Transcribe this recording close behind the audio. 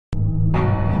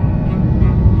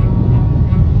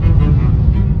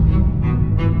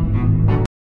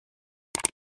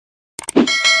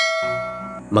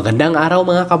Magandang araw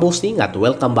mga kabosting at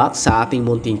welcome back sa ating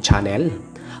munting channel.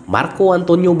 Marco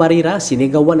Antonio Barrera,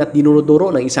 sinigawan at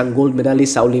dinuruduro ng isang gold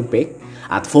medalist sa Olympic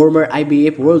at former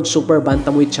IBF World Super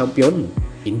Bantamweight Champion.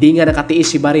 Hindi nga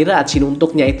nakatiis si Barrera at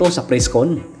sinuntok niya ito sa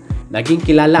Presscon. Naging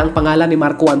kilala ang pangalan ni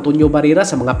Marco Antonio Barrera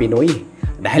sa mga Pinoy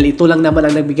dahil ito lang naman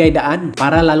ang nagbigay daan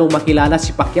para lalong makilala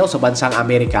si Pacquiao sa bansang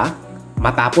Amerika.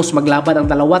 Matapos maglaban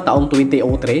ang dalawa taong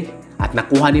 2003, at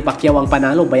nakuha ni Pacquiao ang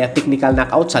panalo via technical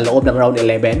knockout sa loob ng round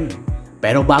 11.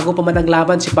 Pero bago pa man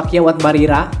naglaban si Pacquiao at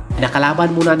Barrera,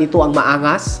 nakalaban muna nito ang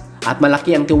maangas at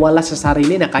malaki ang tiwala sa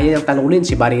sarili na kaya niyang talunin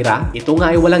si Barrera. Ito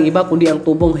nga ay walang iba kundi ang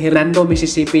tubong Hernando,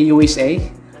 Mississippi, USA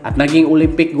at naging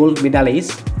Olympic gold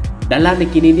medalist. Dala ni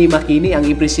Kennedy Makini ang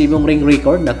impresibong ring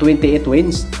record na 28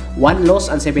 wins, 1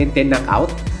 loss and 17 knockout.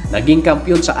 Naging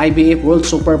kampiyon sa IBF World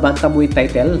Super Bantamweight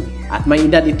title at may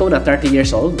edad ito na 30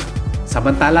 years old.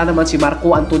 Samantala naman si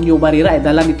Marco Antonio Barrera ay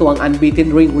dala nito ang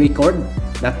unbeaten ring record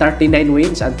na 39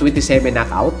 wins and 27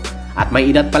 knockout at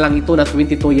may edad pa lang ito na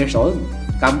 22 years old.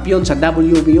 Kampiyon sa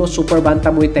WBO Super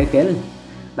Bantamweight title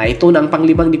na ito na ang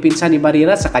panglimang dipinsa ni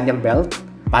Barrera sa kanyang belt.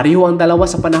 Pareho ang dalawa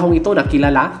sa panahong ito na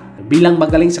kilala bilang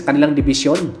magaling sa kanilang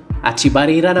dibisyon at si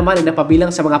Barrera naman ay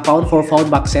napabilang sa mga pound for pound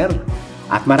boxer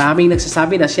at maraming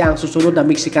nagsasabi na siya ang susunod na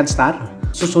Mexican star,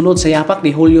 susunod sa yapak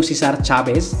ni Julio Cesar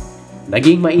Chavez.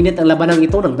 Naging mainit ang labanang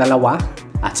ito ng dalawa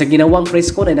at sa ginawang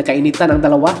Presscon ay nakainitan ang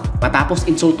dalawa matapos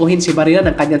insultuhin si Barrera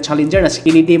ng kanyang challenger na si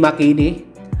Kennedy Makini.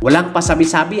 Walang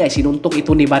pasabi-sabi ay sinuntok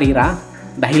ito ni Barrera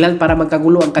dahilan para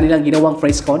magkagulo ang kanilang ginawang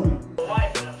Presscon.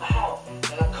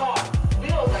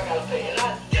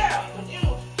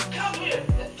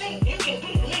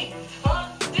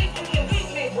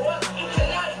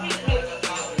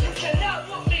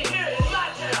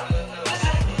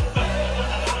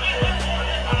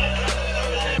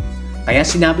 Kaya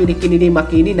sinabi ni Kennedy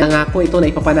Makini na ngako ito na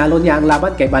ipapanalo niya ang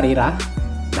laban kay Barrera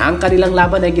na ang kanilang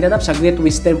laban ay ginanap sa Great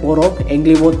Western Forum,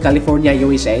 Englewood, California,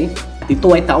 USA. At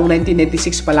ito ay taong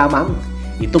 1996 pa lamang.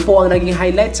 Ito po ang naging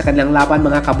highlight sa kanilang laban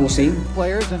mga kabusing.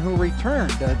 Players and who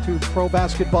returned to pro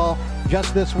basketball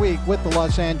just this week with the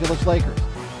Los Angeles Lakers.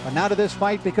 But now to this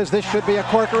fight because this should be a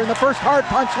corker in the first hard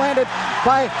punch landed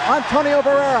by Antonio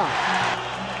Barrera.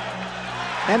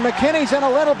 And McKinney's in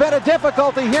a little bit of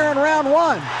difficulty here in round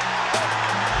one.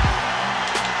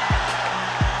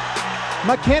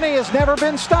 McKinney has never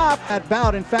been stopped. That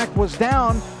bout, in fact, was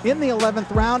down in the 11th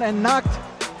round and knocked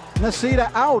Nila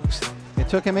out. It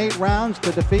took him 8 rounds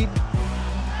to defeat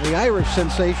the Irish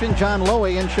sensation John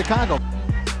Lowy in Chicago.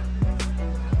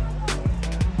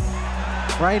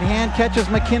 Right hand catches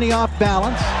McKinney off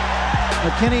balance.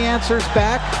 McKinney answers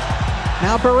back.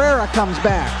 Now Barrera comes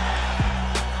back.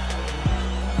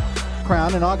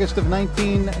 Crown in August of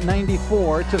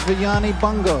 1994 to Villani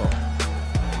Bungo.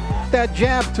 That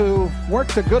jab to work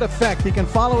to good effect. He can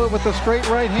follow it with a straight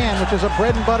right hand, which is a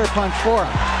bread and butter punch for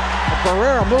him. But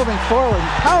Barrera moving forward,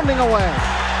 pounding away.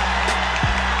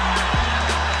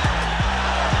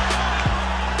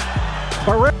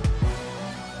 Barrera.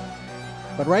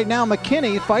 But right now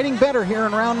McKinney fighting better here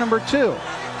in round number 2.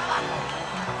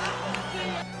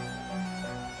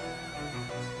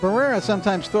 Barrera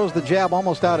sometimes throws the jab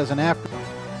almost out as an after.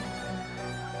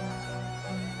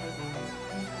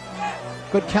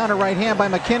 Good counter right hand by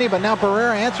McKinney, but now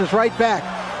Barrera answers right back.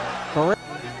 Barrera,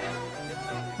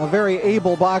 a very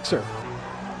able boxer.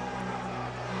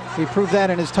 He proved that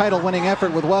in his title-winning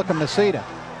effort with Welcome to Seda.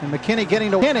 And McKinney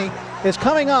getting to McKinney is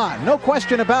coming on, no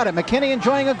question about it. McKinney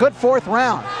enjoying a good 4th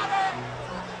round.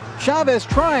 Chavez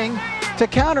trying to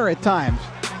counter at times.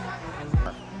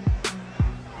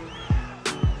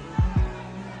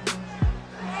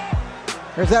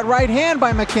 There's that right hand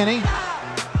by McKinney.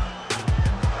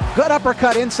 Good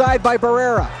uppercut inside by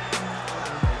Barrera.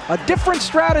 A different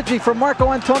strategy from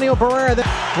Marco Antonio Barrera.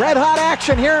 Red hot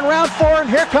action here in round 4, and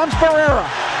here comes Barrera.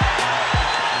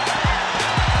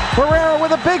 Barrera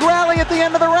with a big rally at the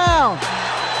end of the round.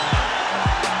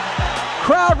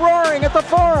 Crowd roaring at the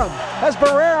Forum as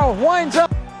Barrera winds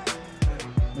up.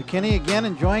 McKinney again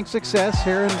enjoying success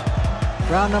here in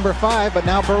round number 5, but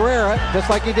now Barrera, just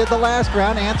like he did the last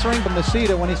round, answering from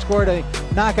Nila when he scored a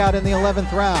knockout in the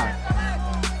 11th round.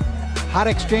 Hot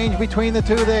exchange between the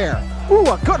two there. Ooh,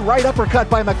 a good right uppercut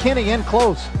by McKinney in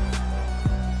close.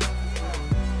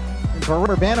 And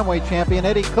Barrera bantamweight champion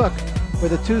Eddie Cook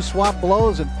with the 2 swap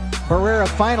blows, and Barrera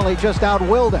finally just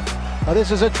outwilled him. Now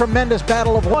this is a tremendous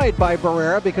battle of wide by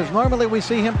Barrera because normally we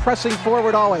see him pressing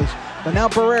forward always. But now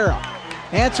Barrera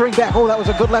answering back. Oh, that was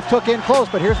a good left hook in close,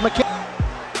 but here's McKinney.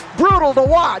 Brutal to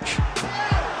watch.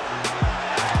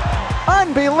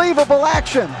 Unbelievable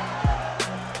action.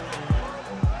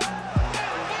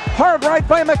 Hard right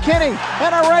by McKinney,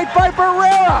 and a right by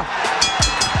Barrera.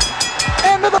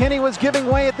 McKinney was giving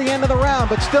way at the end of the round,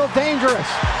 but still dangerous.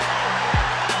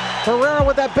 Barrera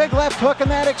with that big left hook in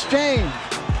that exchange.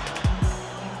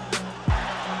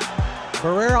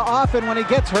 Barrera often, when he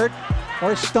gets hurt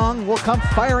or stung, will come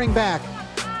firing back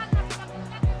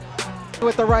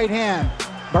with the right hand.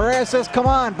 Barrera says, come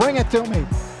on, bring it to me.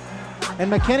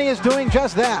 And McKinney is doing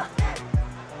just that.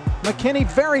 McKinney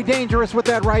very dangerous with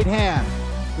that right hand.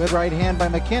 Good right hand by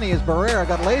McKinney as Barrera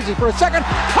got lazy for a second.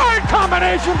 Hard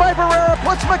combination by Barrera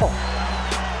puts McKinney.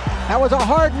 That was a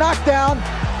hard knockdown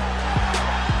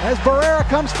as Barrera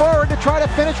comes forward to try to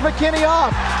finish McKinney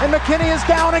off. And McKinney is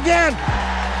down again.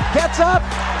 Gets up.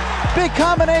 Big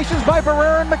combinations by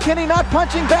Barrera, and McKinney not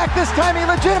punching back. This time he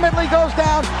legitimately goes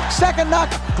down. Second knock.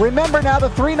 Remember now, the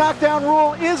 3 knockdown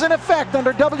rule is in effect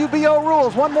under WBO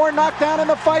rules. One more knockdown and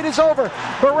the fight is over.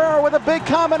 Barrera with a big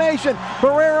combination.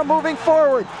 Barrera moving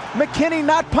forward. McKinney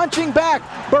not punching back.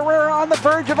 Barrera on the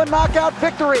verge of a knockout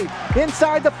victory.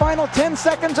 Inside the final 10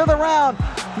 seconds of the round.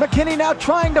 McKinney now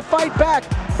trying to fight back.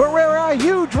 Barrera, a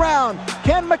huge round.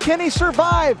 Can McKinney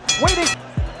survive? Waiting.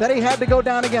 That he had to go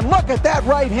down again. Look at that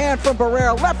right hand from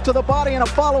Barrera. Left to the body and a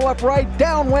follow-up right.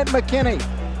 Down went McKinney.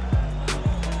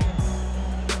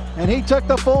 And he took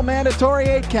the full mandatory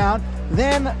 8 count.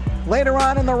 Then later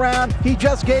on in the round, he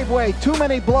just gave way. Too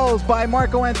many blows by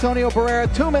Marco Antonio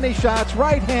Barrera. Too many shots.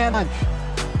 Right hand punch.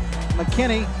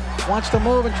 McKinney wants to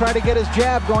move and try to get his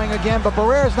jab going again, but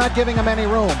Barrera's not giving him any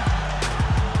room.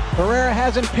 Barrera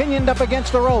has him pinioned up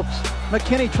against the ropes.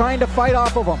 McKinney trying to fight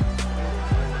off of him.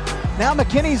 Now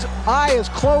McKinney's eye is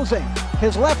closing.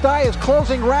 His left eye is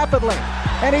closing rapidly.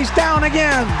 And he's down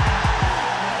again.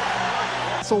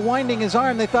 So winding his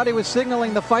arm, they thought he was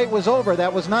signaling the fight was over.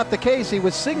 That was not the case. He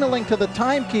was signaling to the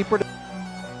timekeeper.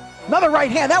 Another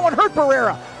right hand. That one hurt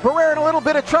Barrera. Barrera in a little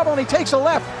bit of trouble, and he takes a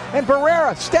left. And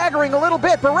Barrera staggering a little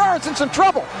bit. Barrera's in some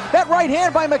trouble. That right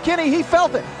hand by McKinney, he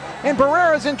felt it. And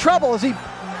Barrera's in trouble as he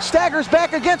staggers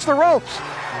back against the ropes.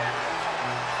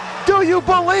 Do you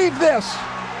believe this?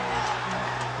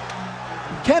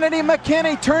 Kennedy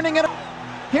McKinney turning it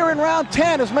here in round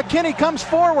 10 as McKinney comes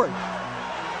forward.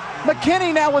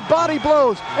 McKinney now with body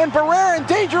blows, and Barrera in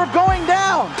danger of going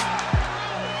down.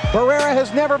 Barrera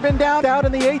has never been down out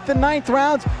in the 8th and 9th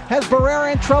rounds. Has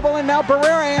Barrera in trouble, and now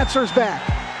Barrera answers back.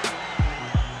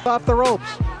 Off the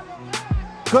ropes.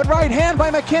 Good right hand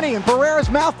by McKinney, and Barrera's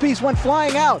mouthpiece went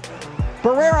flying out.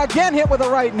 Barrera again hit with a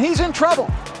right, and he's in trouble.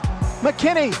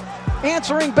 McKinney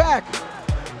answering back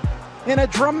in a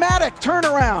dramatic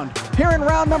turnaround here in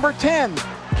round number 10.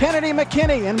 Kennedy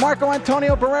McKinney and Marco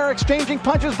Antonio Barrera exchanging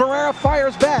punches. Barrera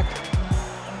fires back.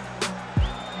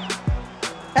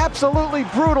 Absolutely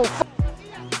brutal.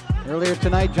 Earlier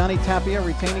tonight, Johnny Tapia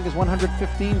retaining his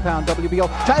 115-pound WBO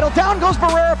title. Down goes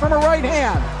Barrera from a right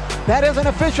hand. That is an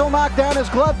official knockdown. His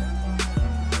glove.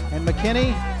 And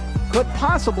McKinney could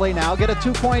possibly now get a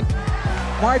 2-point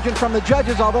margin from the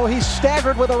judges, although he's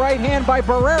staggered with a right hand by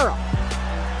Barrera.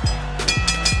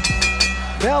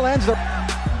 Bell ends the...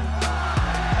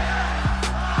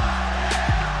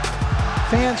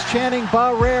 Fans chanting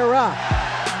Barrera.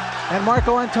 And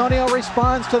Marco Antonio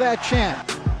responds to that chant.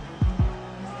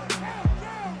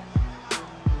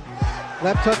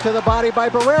 Left hook to the body by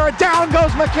Barrera. Down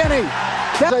goes McKinney.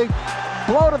 That's a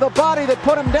blow to the body that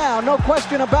put him down, no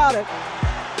question about it.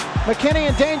 McKinney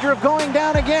in danger of going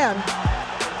down again.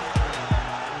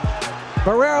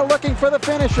 Barrera looking for the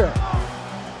finisher.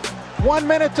 1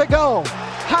 minute to go.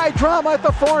 High drama at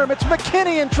the Forum. It's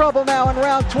McKinney in trouble now in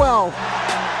round 12.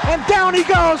 And down he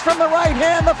goes from the right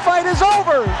hand. The fight is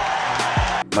over.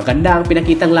 Maganda ang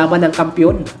pinakitang laban ng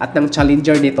kampiyon at ng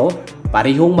challenger nito.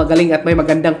 Parehong magaling at may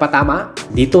magandang patama.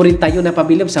 Dito rin tayo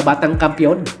napabilib sa batang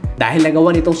kampiyon dahil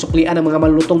nagawa nitong suklian ng mga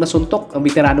malulutong na suntok ang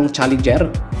veteranong challenger.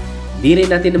 Di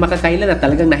rin natin makakailan na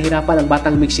talagang nahirapan ang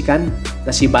batang Mexican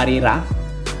na si Barrera.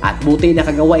 At buti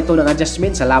nakagawa ito ng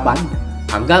adjustment sa laban.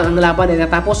 Hanggang ang laban ay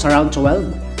natapos sa round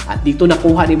 12 at dito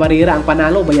nakuha ni Barrera ang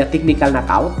panalo via technical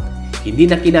knockout. Hindi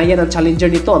na kinaya ng challenger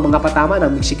nito ang mga patama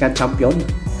ng Mexican champion.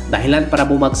 Dahilan para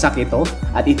bumagsak ito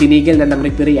at itinigil na ng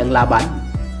referee ang laban.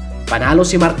 Panalo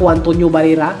si Marco Antonio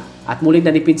Barrera at muli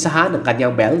na nipinsahan ang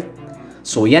kanyang belt.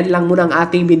 So yan lang muna ang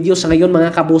ating video sa ngayon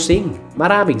mga kabusing.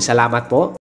 Maraming salamat po.